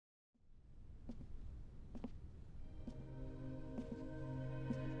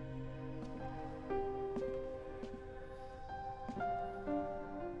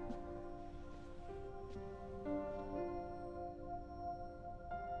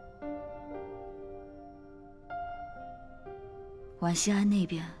皖西安那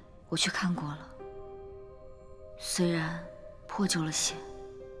边我去看过了，虽然破旧了些，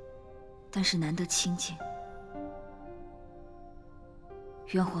但是难得清静。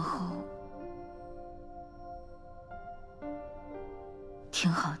元皇后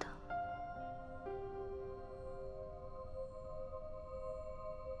挺好的。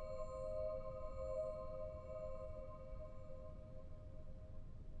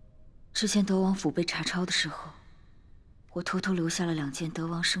之前德王府被查抄的时候，我偷偷留下了2件德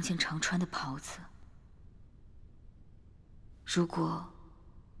王生前常穿的袍子。如果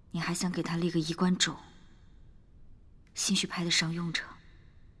你还想给他立个衣冠冢，兴许派得上用场。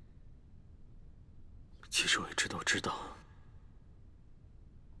其实我一直都知道，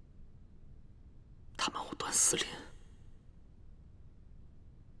他们藕断丝连，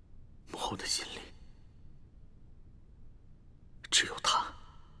母后的心里只有他。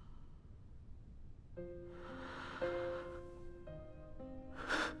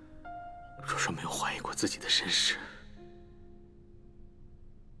若说没有怀疑过自己的身世，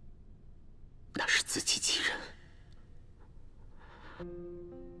那是自欺欺人。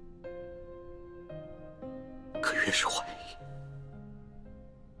可越是怀疑，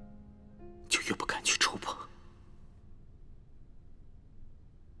就越不敢去触碰，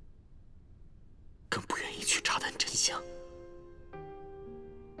更不愿意去查探真相。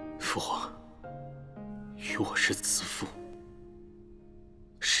父皇与我是慈父，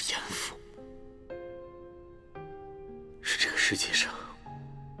是严父，是这个世界上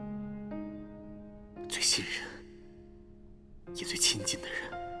最信任也最亲近的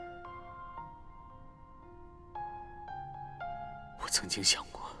人。我曾经想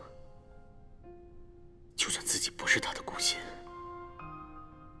过，就算自己不是他的骨血，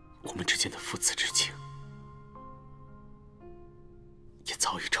我们之间的父子之情也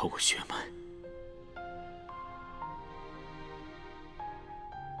早已超过血脉。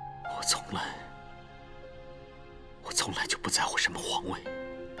我从来就不在乎什么皇位，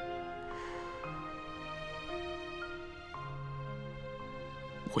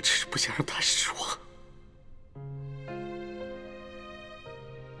我只是不想让他失望。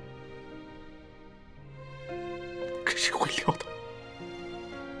可谁会料到，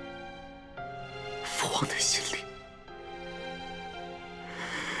父皇的心里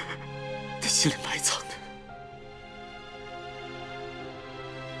埋藏的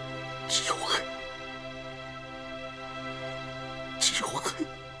只有恨，只有恨。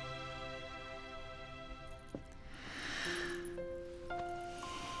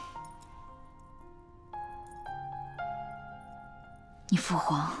你父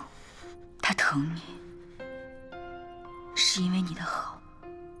皇，他疼你，是因为你的好；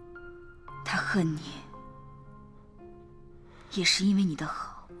他恨你，也是因为你的好。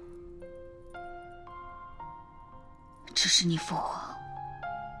只是你父皇，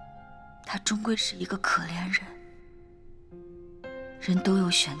他终归是一个可怜人。人都有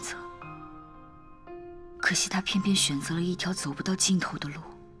选择，可惜他偏偏选择了一条走不到尽头的路，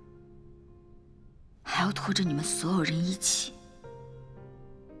还要拖着你们所有人一起。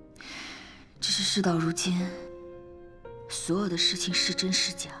只是事到如今，所有的事情是真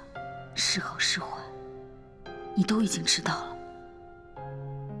是假，是好是坏，你都已经知道了，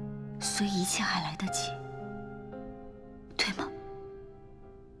所以一切还来得及，对吗？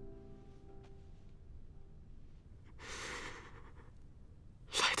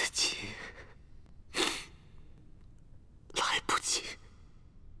来得及，来不及，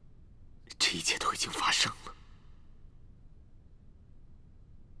这一切都已经发生了。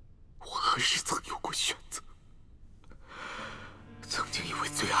我何时曾有过选择？曾经以为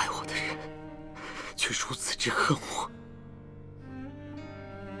最爱我的人，却如此之恨我。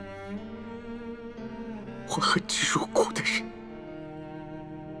我恨之入骨的人，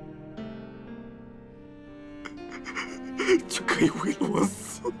却可以为了我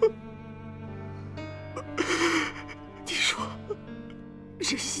死。你说，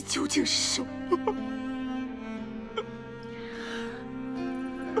人心究竟是什么？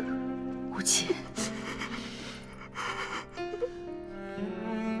无忌，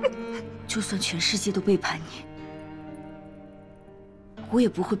就算全世界都背叛你，我也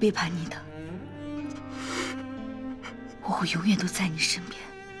不会背叛你的。我会永远都在你身边，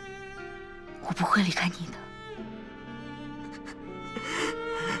我不会离开你的。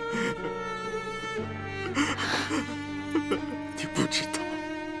你不知道，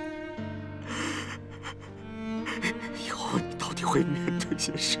以后你到底会面对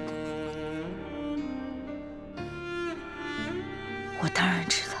些什么？我当然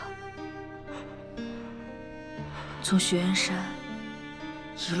知道。从雪原山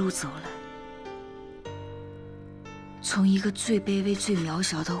一路走来，从一个最卑微、最渺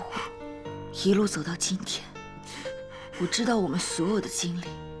小的我，一路走到今天，我知道我们所有的经历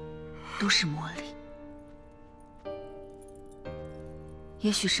都是磨砺。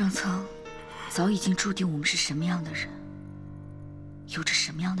也许上苍早已经注定我们是什么样的人，有着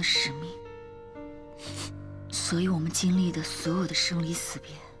什么样的使命，所以我们经历的所有的生离死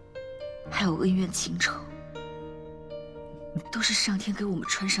别，还有恩怨情仇，都是上天给我们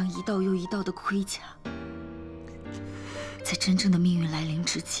穿上一道又一道的盔甲。在真正的命运来临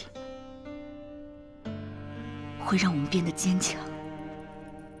之际，会让我们变得坚强，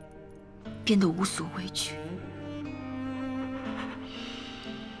变得无所畏惧。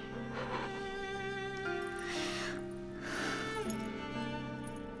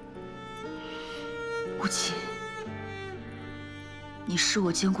无极，你是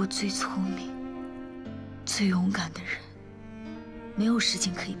我见过最聪明、最勇敢的人，没有事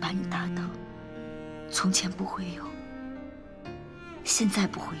情可以把你打倒。从前不会有。现在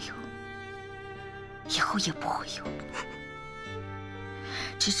不会有，以后也不会有。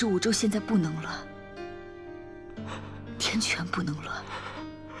只是五洲现在不能乱，天权不能乱。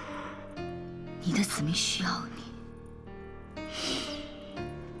你的子民需要你，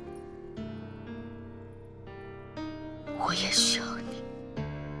我也需要你。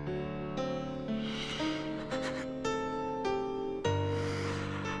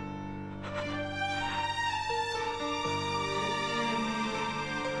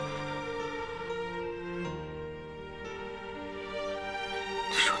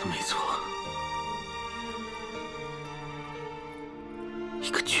没错，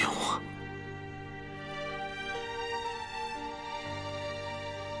一个君王，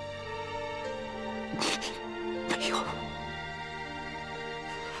没有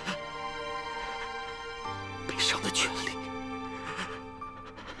悲伤的权利。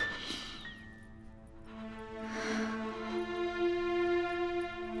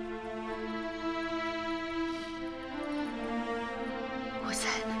我在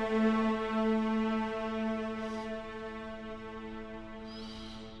呢。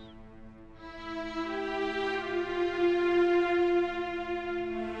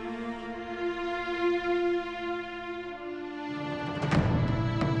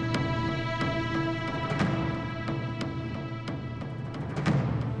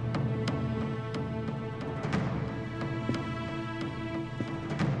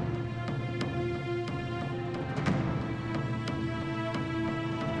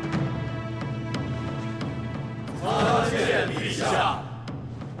陛下，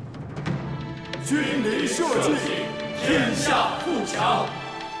君临社稷，天下富强。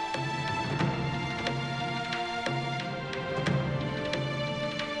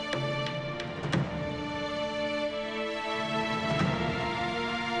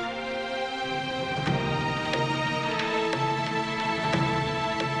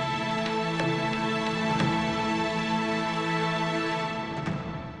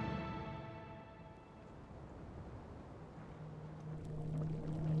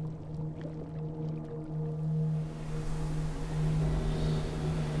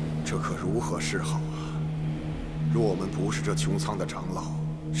这可如何是好啊！若我们不是这穹苍的长老，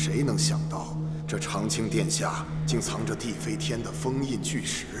谁能想到这长青殿下竟藏着地飞天的封印巨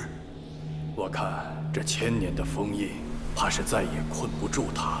石？我看这1000年的封印，怕是再也困不住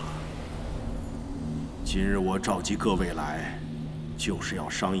他了。今日我召集各位来，就是要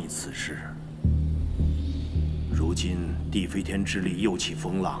商议此事。如今地飞天之力又起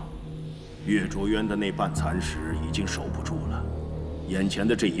风浪，月卓渊的那半残石已经守不住了。 眼前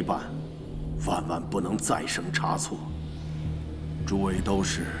的这一半，万万不能再生差错。诸位都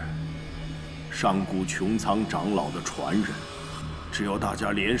是上古穹苍长老的传人，只有大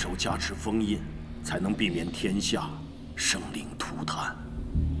家联手加持封印，才能避免天下生灵涂炭。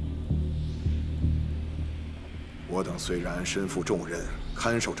我等虽然身负重任，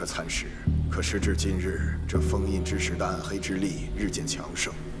看守这残石，可时至今日，这封印之石的暗黑之力日渐强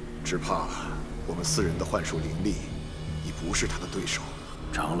盛，只怕我们4人的幻术灵力。 已不是他的对手。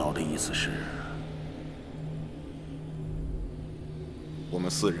长老的意思是，我们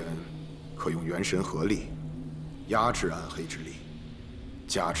4人可用元神合力压制暗黑之力，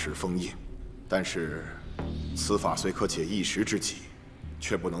加持封印。但是，此法虽可解一时之急，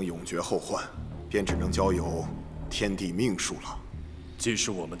却不能永绝后患，便只能交由天地命数了。既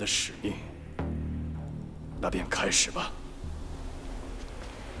是我们的使命，那便开始吧。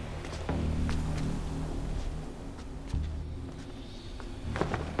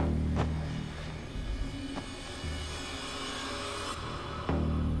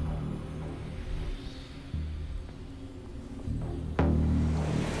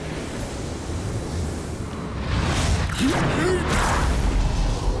 你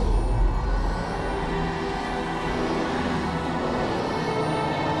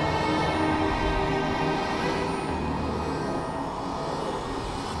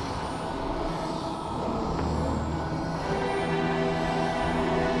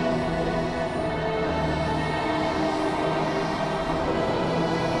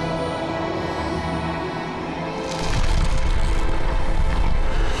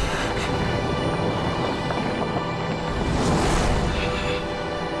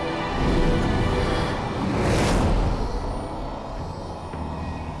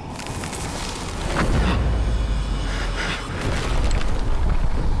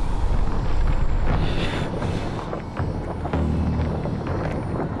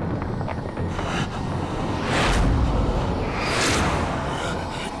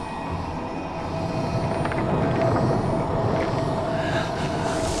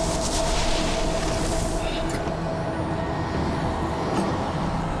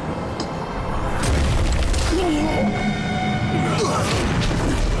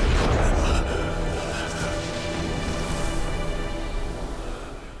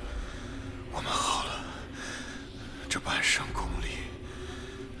这半生功力，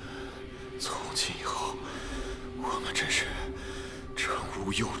从今以后，我们真是成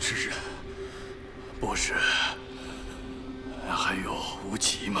无忧之人。不是，还有无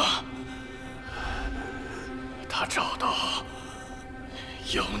极吗？他找到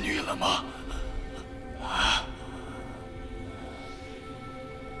妖女了吗？啊？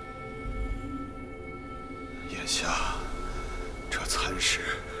眼下，这残石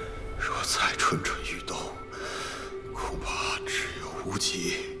若再蠢蠢欲动，恐怕只有无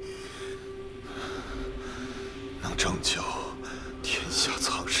极能拯救天下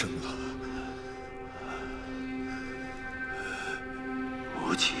苍生了。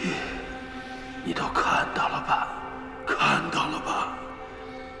无极，你都看到了吧？看到了吧？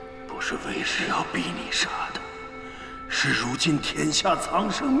不是为师要逼你杀的，是如今天下苍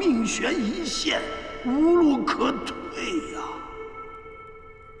生命悬一线，无路可退呀！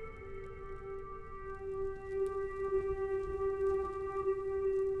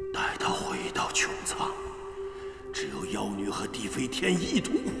待他回到穹苍，只有妖女和地飞天一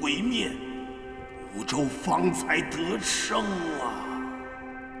同毁灭，五洲方才得生啊！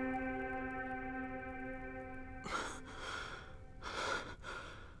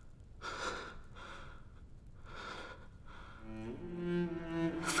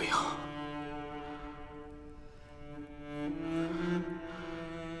飞扬，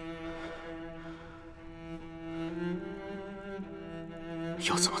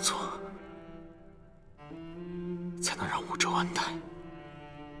要怎么做才能让五洲安泰？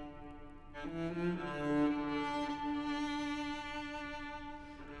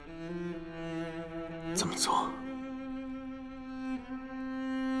怎么做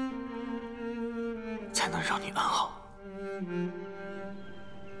才能让你安好？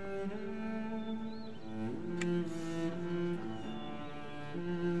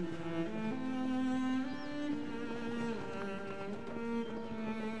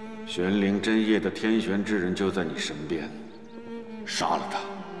玄灵真夜的天玄之人就在你身边，杀了他，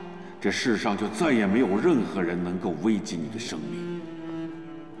这世上就再也没有任何人能够危及你的生命。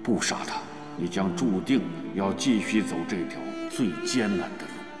不杀他，你将注定要继续走这条最艰难的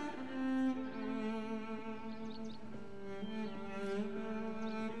路。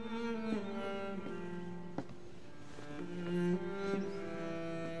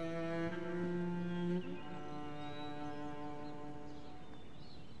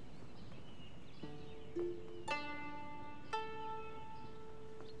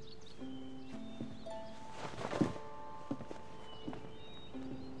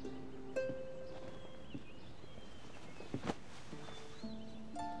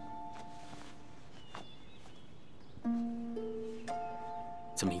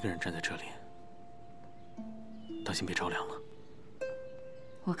怎么一个人站在这里？当心别着凉了。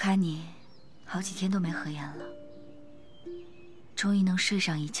我看你好几天都没合眼了，终于能睡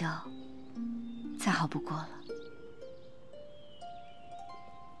上一觉，再好不过了。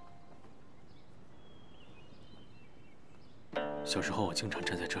小时候，我经常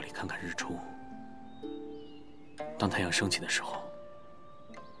站在这里看看日出。当太阳升起的时候，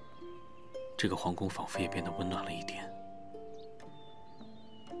这个皇宫仿佛也变得温暖了一点。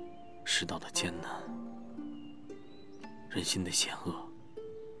世道的艰难，人心的险恶，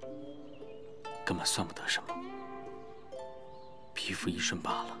根本算不得什么，匹夫一瞬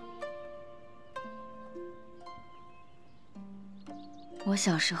罢了。我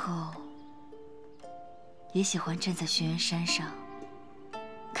小时候也喜欢站在玄元山上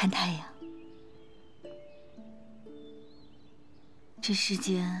看太阳。这世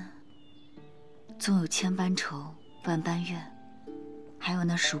间总有千般愁，万般怨。还有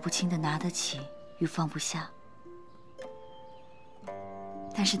那数不清的拿得起与放不下，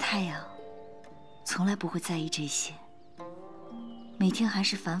但是太阳从来不会在意这些，每天还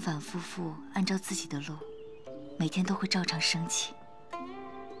是反反复复按照自己的路，每天都会照常升起。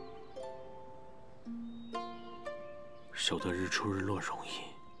守得日出日落容易，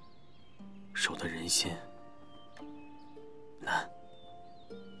守得人心难。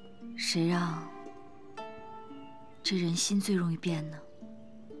谁让这人心最容易变呢？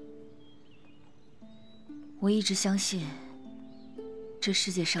我一直相信，这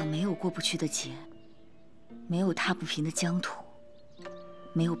世界上没有过不去的劫，没有踏不平的疆土，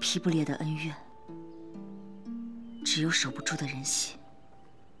没有劈不裂的恩怨，只有守不住的人心。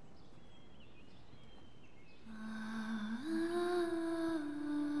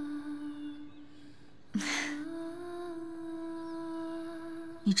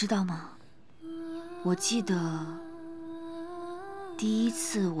你知道吗？我记得第一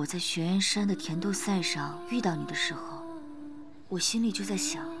次我在玄元山的甜豆赛上遇到你的时候，我心里就在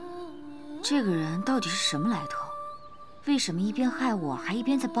想，这个人到底是什么来头？为什么一边害我，还一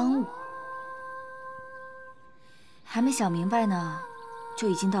边在帮我？还没想明白呢，就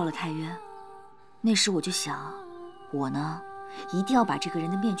已经到了太渊。那时我就想，我呢，一定要把这个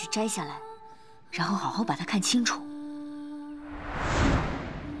人的面具摘下来，然后好好把他看清楚。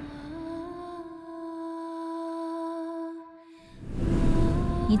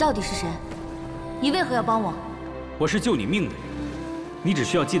你到底是谁？你为何要帮我？我是救你命的人，你只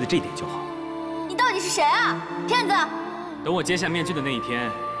需要记得这点就好。你到底是谁啊？骗子！等我揭下面具的那一天，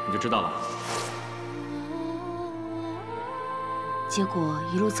你就知道了。结果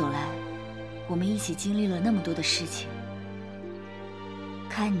一路走来，我们一起经历了那么多的事情，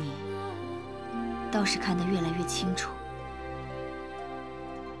看你倒是看得越来越清楚，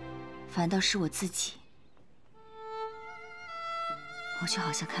反倒是我自己，我却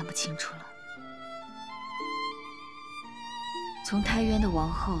好像看不清楚了。从太渊的王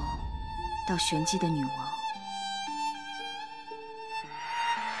后到玄机的女王，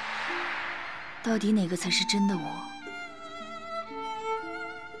到底哪个才是真的我？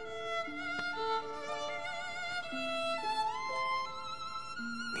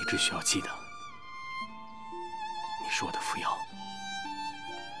你只需要记得，你是我的扶摇，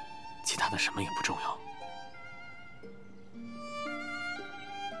其他的什么也不重要。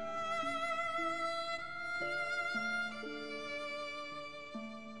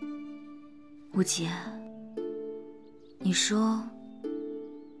无极，你说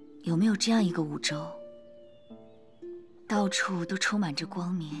有没有这样一个五洲，到处都充满着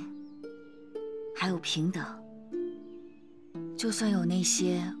光明，还有平等？就算有那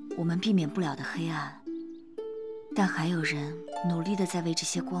些我们避免不了的黑暗，但还有人努力地在为这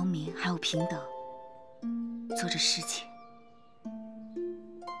些光明还有平等做着事情。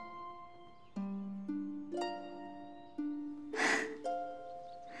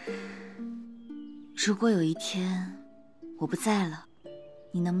如果有一天我不在了，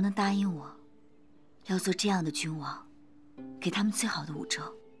你能不能答应我，要做这样的君王，给他们最好的五洲？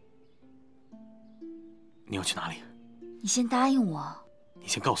你要去哪里？你先答应我。你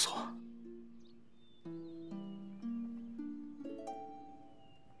先告诉我。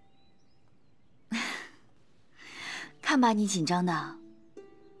看把你紧张的，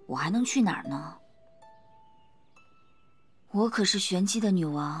我还能去哪儿呢？我可是玄机的女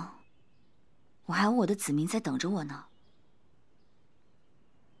王，我还有我的子民在等着我呢。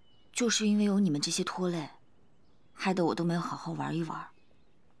就是因为有你们这些拖累，害得我都没有好好玩一玩。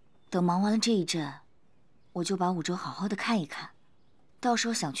等忙完了这一阵，我就把五洲好好的看一看，到时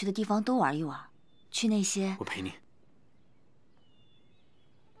候想去的地方都玩一玩，去那些……我陪你。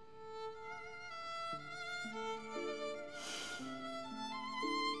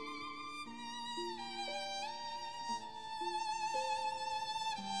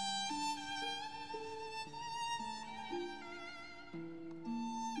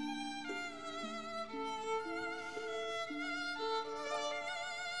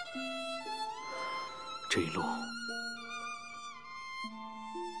这一路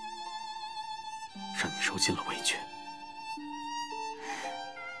让你受尽了委屈，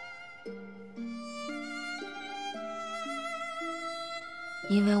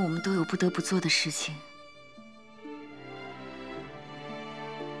因为我们都有不得不做的事情，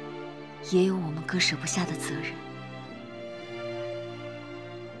也有我们割舍不下的责任。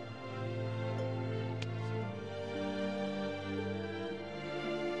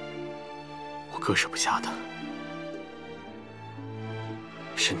割舍不下的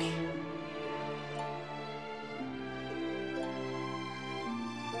是你。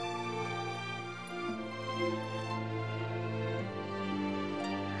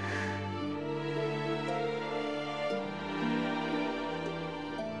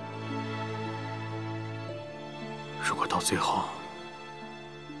如果到最后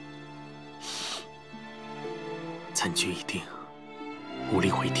残局已定，无力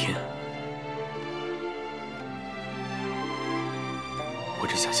回天，我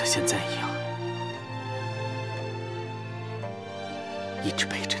只想像现在一样，一直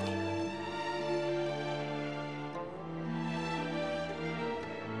陪着你。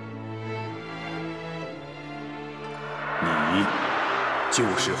你就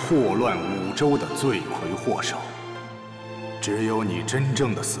是祸乱五洲的罪魁祸首。只有你真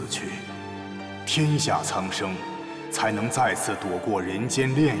正的死去，天下苍生才能再次躲过人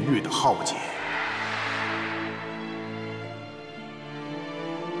间炼狱的浩劫。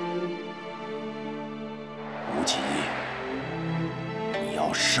无极，你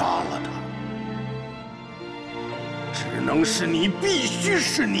要杀了他，只能是你，必须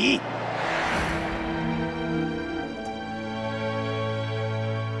是你。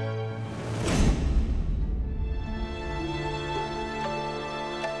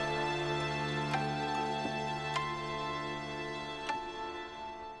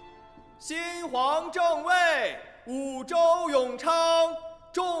皇正位，五州永昌，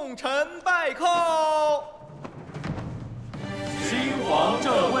众臣拜叩。新皇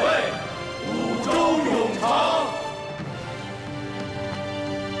正位，五州永昌。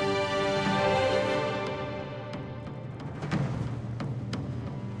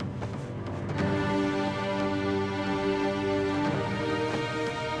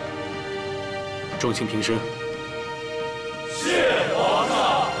众卿平身。谢皇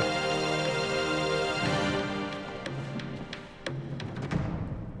上。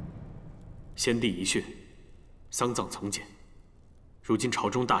先帝遗训，丧葬从简。如今朝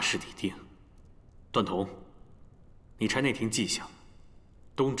中大事已定，段同，你差内廷记下，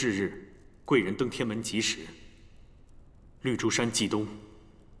冬至日贵人登天门吉时，绿竹山祭东，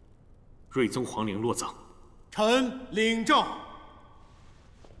睿宗皇陵落葬。臣领诏。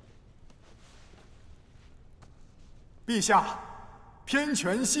陛下，偏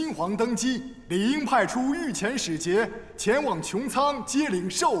权新皇登基，理应派出御前使节前往穹苍接领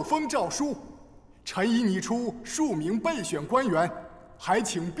受封诏书。臣已拟出数名备选官员，还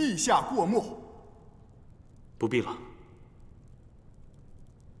请陛下过目。不必了，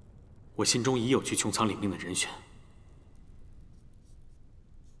我心中已有去穹苍领命的人选。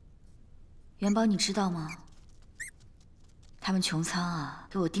元宝，你知道吗？他们穹苍啊，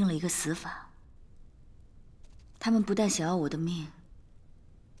给我定了一个死法。他们不但想要我的命，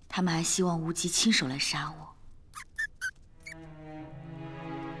他们还希望无极亲手来杀我。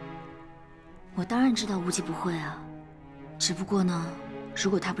我当然知道无极不会啊，只不过呢，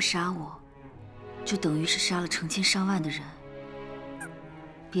如果他不杀我，就等于是杀了成千上万的人。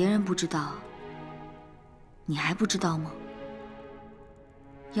别人不知道，你还不知道吗？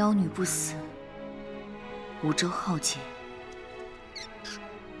妖女不死，五州浩劫。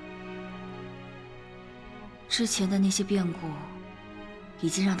之前的那些变故，已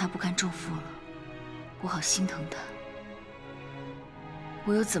经让他不堪重负了，我好心疼他。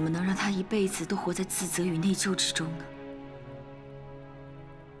我又怎么能让他一辈子都活在自责与内疚之中呢？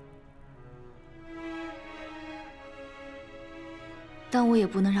但我也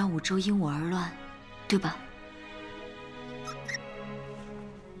不能让五州因我而乱，对吧？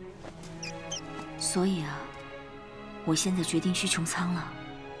所以啊，我现在决定去穹苍了。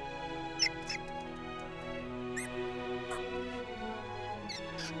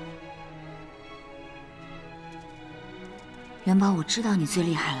元宝，我知道你最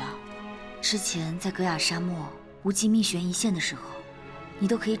厉害了。之前在格雅沙漠无极命悬一线的时候，你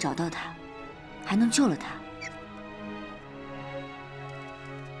都可以找到他，还能救了他。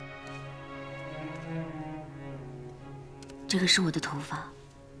这个是我的头发，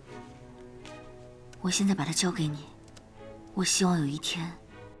我现在把它交给你。我希望有一天，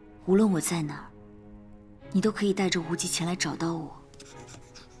无论我在哪儿，你都可以带着无极前来找到我。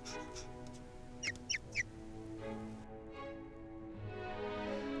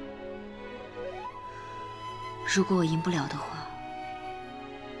如果我赢不了的话，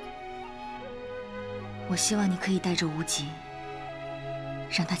我希望你可以带着无极，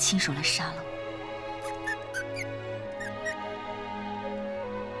让他亲手来杀了我。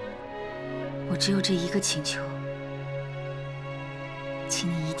我只有这一个请求，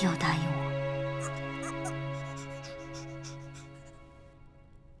请你一定要答应我。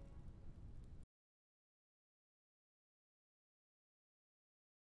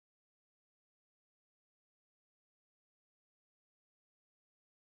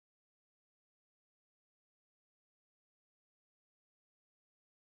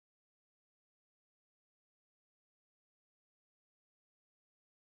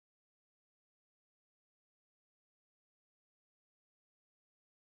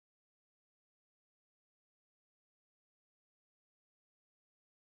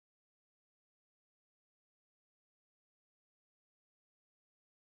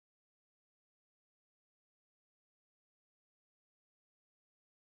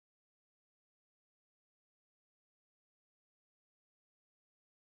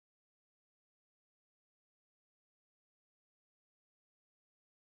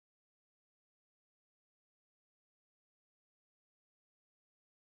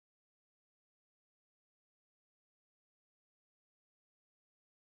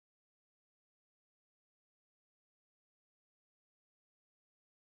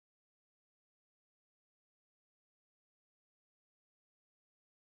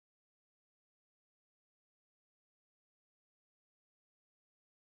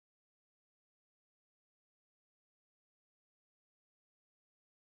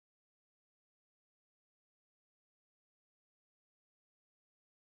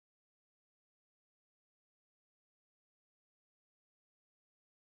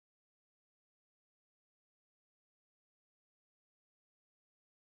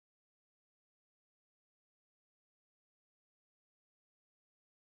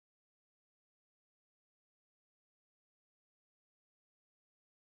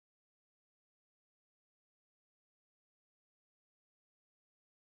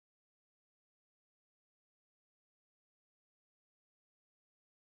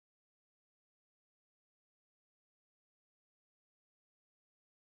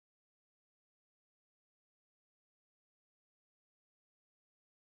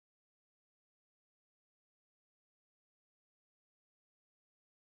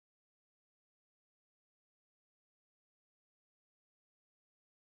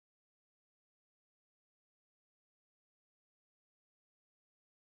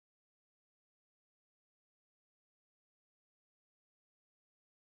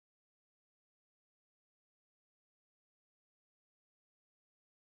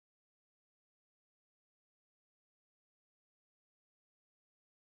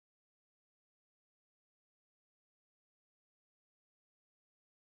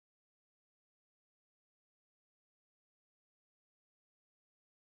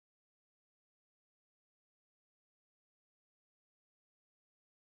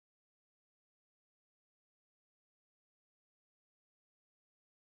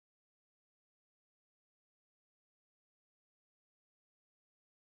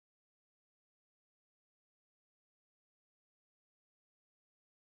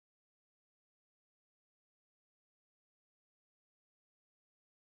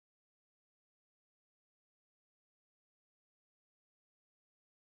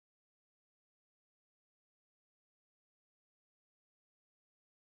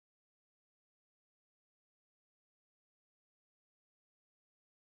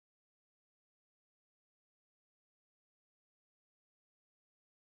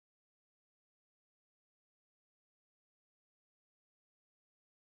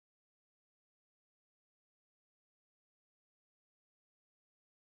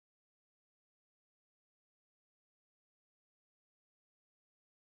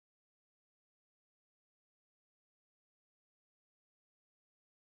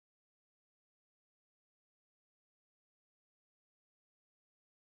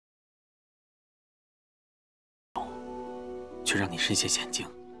却让你身陷险境。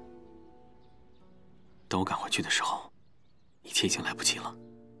等我赶回去的时候，一切已经来不及了。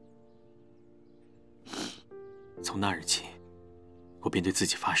从那日起，我便对自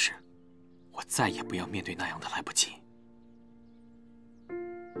己发誓，我再也不要面对那样的来不及，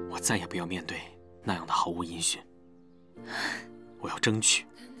我再也不要面对那样的毫无音讯。我要争取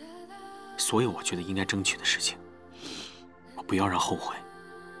所有我觉得应该争取的事情，我不要让后悔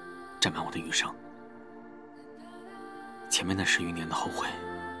占满我的余生。前面那10余年的后悔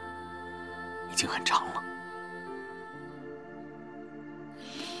已经很长了。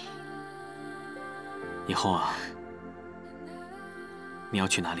以后啊，你要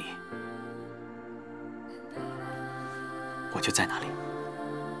去哪里，我就在哪里。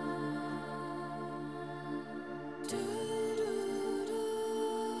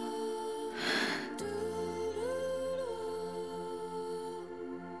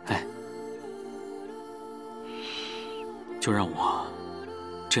哎，就让我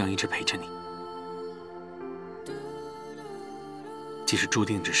这样一直陪着你，即使注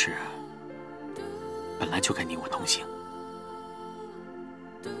定之事本来就该你我同行。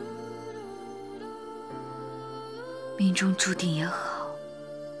命中注定也好，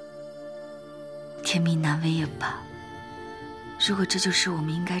天命难违也罢，如果这就是我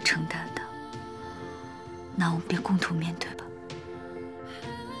们应该承担的，那我们便共同面对吧。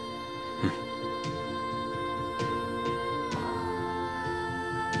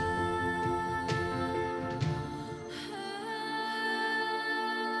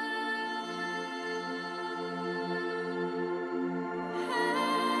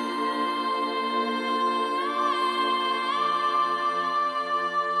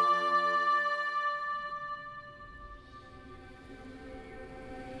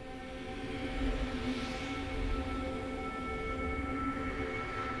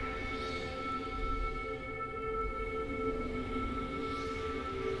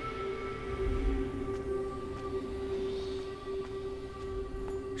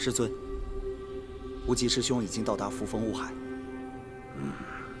师尊，无极师兄已经到达扶风雾海，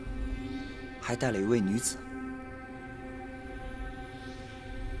还带了一位女子。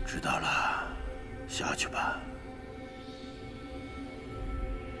知道了，下去吧。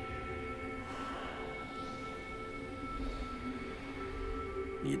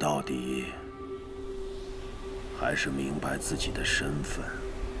你到底还是明白自己的身份，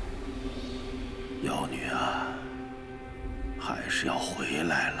妖女啊。还是要回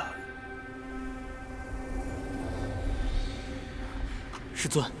来了。师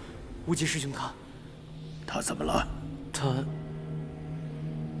尊，无极师兄他怎么了？他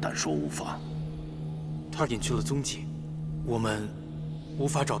但说无妨。他隐去了踪迹，我们无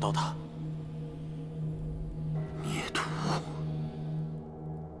法找到他。孽徒。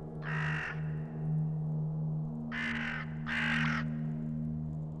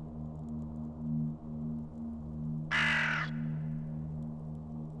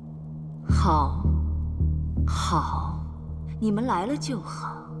好，好，你们来了就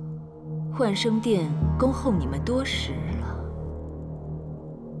好。幻生殿恭候你们多时了。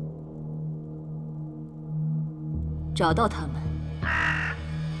找到他们。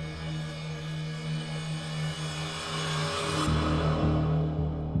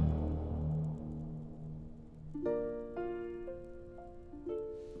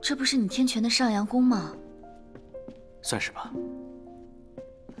这不是你天权的上阳宫吗？算是吧。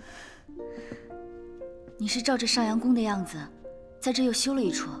你是照着上阳宫的样子，在这又修了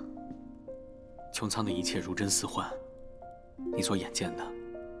一处。穹苍的一切如真似幻，你所眼见的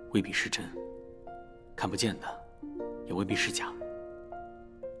未必是真，看不见的也未必是假。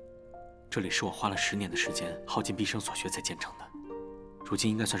这里是我花了10年的时间，耗尽毕生所学才建成的，如今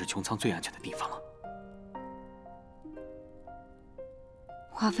应该算是穹苍最安全的地方了。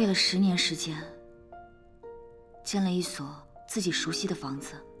花费了10年时间，建了一所自己熟悉的房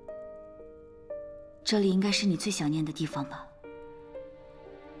子。这里应该是你最想念的地方吧？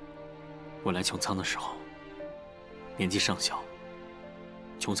我来穹苍的时候，年纪尚小，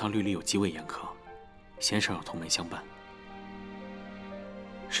穹苍律例有极为严苛，鲜少有同门相伴。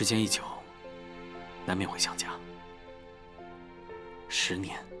时间一久，难免会想家。10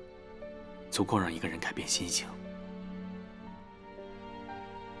年，足够让一个人改变心性。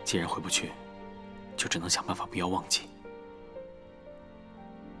既然回不去，就只能想办法不要忘记。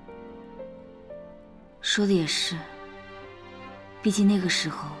说的也是，毕竟那个时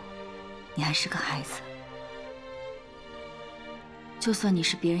候，你还是个孩子。就算你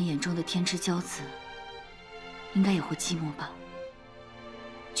是别人眼中的天之骄子，应该也会寂寞吧？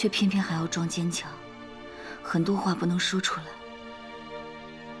却偏偏还要装坚强，很多话不能说出来。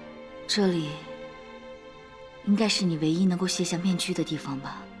这里应该是你唯一能够卸下面具的地方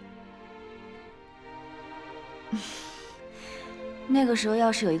吧。那个时候，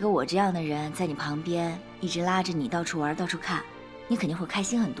要是有一个我这样的人在你旁边，一直拉着你到处玩、到处看，你肯定会开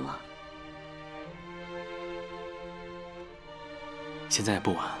心很多。现在也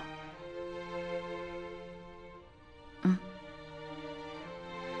不晚。嗯。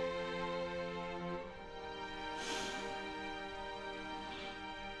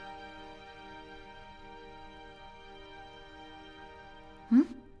嗯。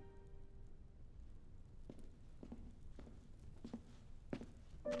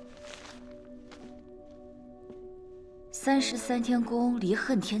33天宫离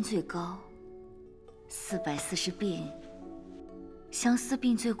恨天最高，440病，相思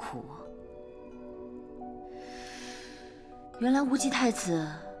病最苦。原来无极太子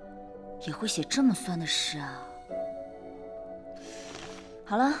也会写这么酸的诗啊！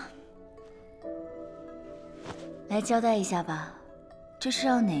好了，来交代一下吧，这是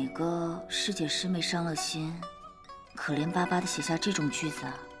让哪个师姐师妹伤了心，可怜巴巴的写下这种句子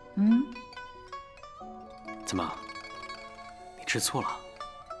啊？嗯？怎么？你吃醋了？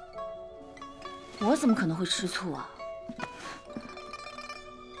我怎么可能会吃醋啊？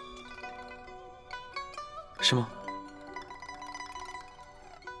是吗？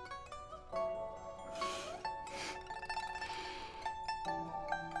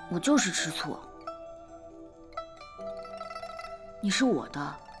我就是吃醋。你是我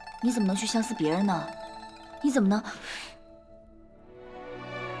的，你怎么能去相思别人呢？你怎么能？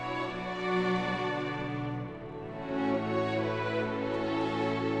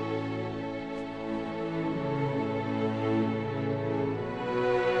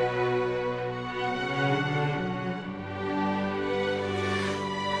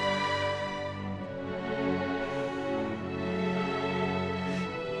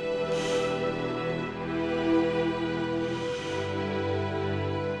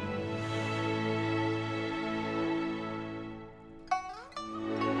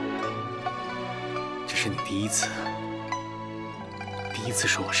这是你第一次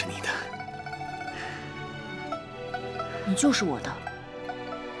说我是你的。你就是我的，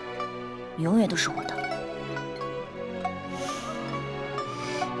你永远都是我的。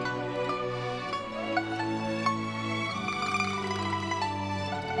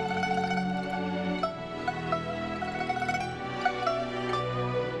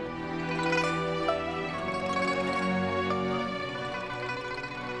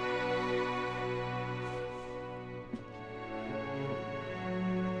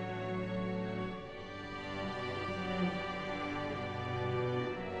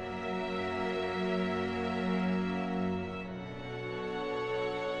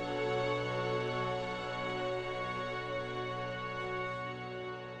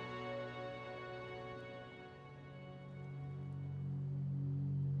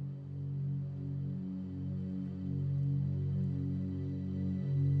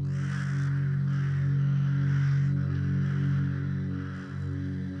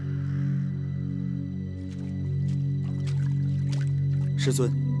师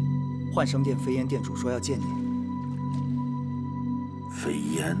尊，幻生殿飞烟殿主说要见您。飞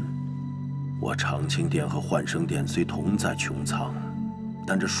烟，我长青殿和幻生殿虽同在穹苍，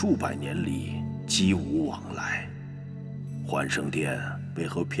但这数百年里几无往来。幻生殿为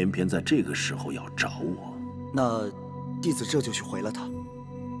何偏偏在这个时候要找我？那弟子这就去回了他。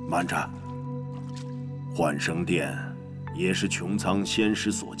慢着，幻生殿也是穹苍仙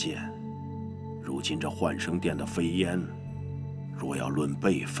师所建，如今这幻生殿的飞烟，若要论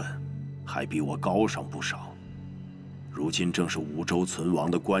辈分，还比我高上不少。如今正是五州存亡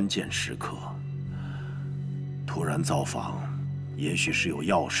的关键时刻，突然造访，也许是有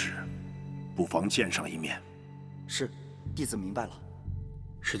要事，不妨见上一面。是，弟子明白了。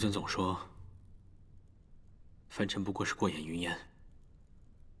师尊总说，凡尘不过是过眼云烟。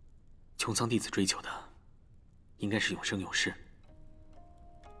穹苍弟子追求的，应该是永生永世。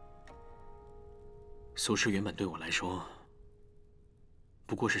俗世原本对我来说，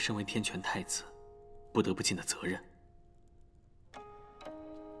不过是身为天权太子不得不尽的责任。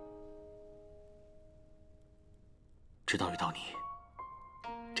直到遇到你，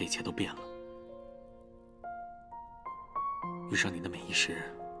这一切都变了。遇上你的每一时、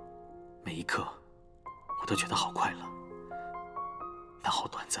每一刻，我都觉得好快乐，但好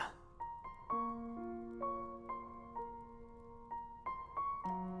短暂。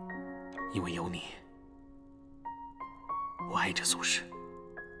因为有你，我爱着俗世。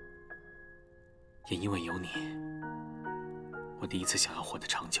也因为有你，我第一次想要活得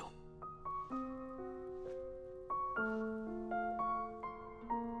长久。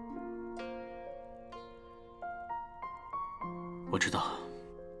知道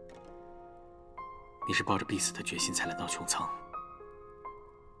你是抱着必死的决心才来到穹苍，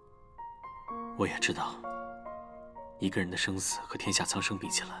我也知道一个人的生死和天下苍生比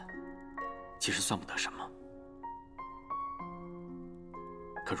起来，其实算不得什么。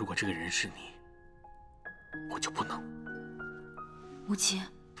可如果这个人是你，我就不能。无极，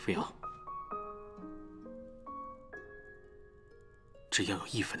扶摇，只要有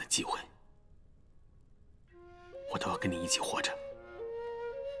1分的机会，我都要跟你一起活着。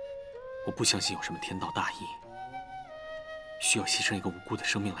我不相信有什么天道大义，需要牺牲一个无辜的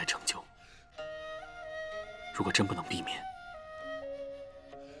生命来成就。如果真不能避免，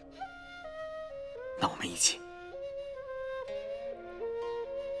那我们一起。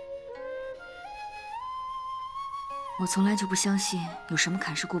我从来就不相信有什么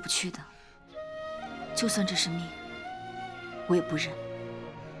坎是过不去的，就算这是命，我也不认。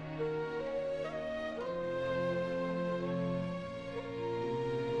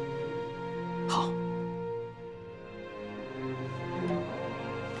好。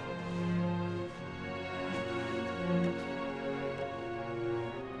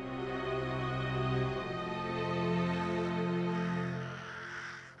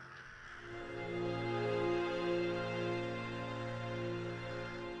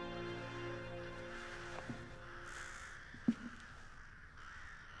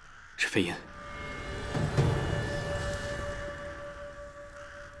是飞燕。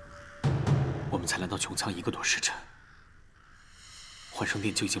我们才来到穹苍1个多时辰，幻生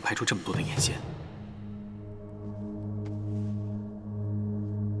殿就已经派出这么多的眼线。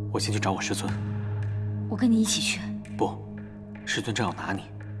我先去找我师尊。我跟你一起去。不，师尊正要拿你，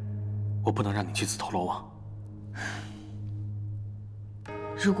我不能让你去自投罗网。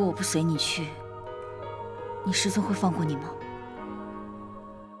如果我不随你去，你师尊会放过你吗？